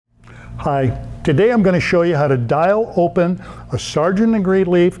Hi, today I'm going to show you how to dial open a Sargent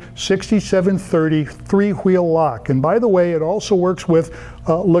Greenleaf 6730 three-wheel lock. And by the way, it also works with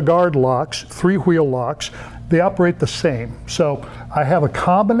LaGard locks, three-wheel locks. They operate the same. So I have a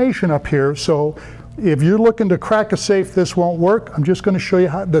combination up here. So if you're looking to crack a safe, this won't work. I'm just going to show you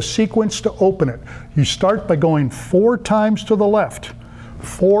how the sequence to open it. You start by going 4 times to the left.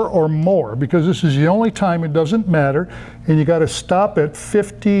 4 or more, because this is the only time, it doesn't matter, and you got to stop at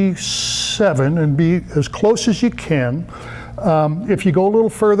 57 and be as close as you can. If you go a little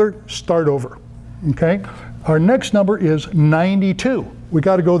further, start over. Okay, our next number is 92. We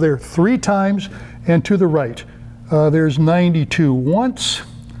got to go there 3 times and to the right. There's 92 once,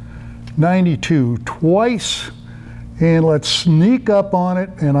 92 twice, and let's sneak up on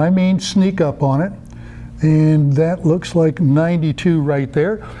it, and I mean sneak up on it. And that looks like 92 right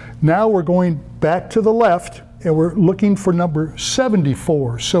there. Now we're going back to the left and we're looking for number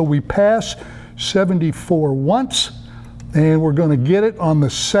 74. So we pass 74 once and we're going to get it on the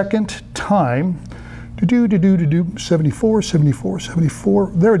second time. 74, 74,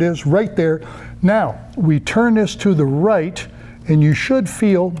 74. There it is right there. Now we turn this to the right and you should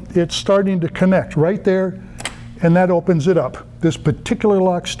feel it starting to connect right there, and that opens it up. This particular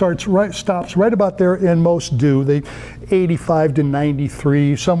lock stops right about there, and most do. They 85 to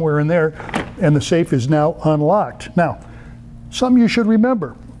 93, somewhere in there, and the safe is now unlocked. Now, something you should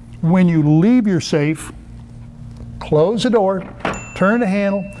remember: when you leave your safe, close the door, turn the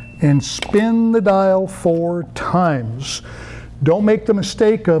handle, and spin the dial 4 times. Don't make the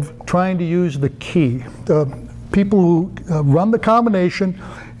mistake of trying to use the key. People who run the combination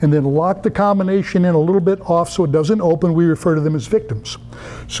and then lock the combination in a little bit off so it doesn't open, we refer to them as victims.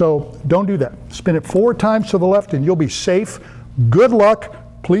 So don't do that. Spin it 4 times to the left and you'll be safe. Good luck.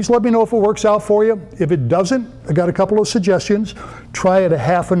 Please let me know if it works out for you. If it doesn't, I got a couple of suggestions. Try it a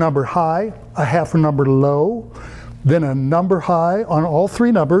half a number high, a half a number low, then a number high on all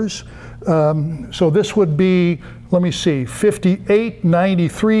 3 numbers. So this would be, let me see, 58,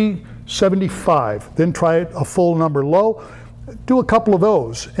 93, 75. Then try it a full number low. Do a couple of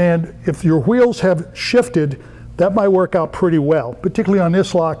those, and if your wheels have shifted, that might work out pretty well. Particularly on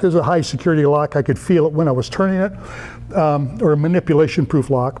this lock, there's a high security lock. I could feel it when I was turning it, or a manipulation proof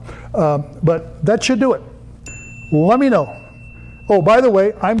lock, but that should do it. Let me know. Oh, by the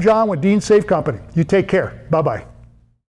way, I'm John with DeanSafe Company. You take care. Bye-bye.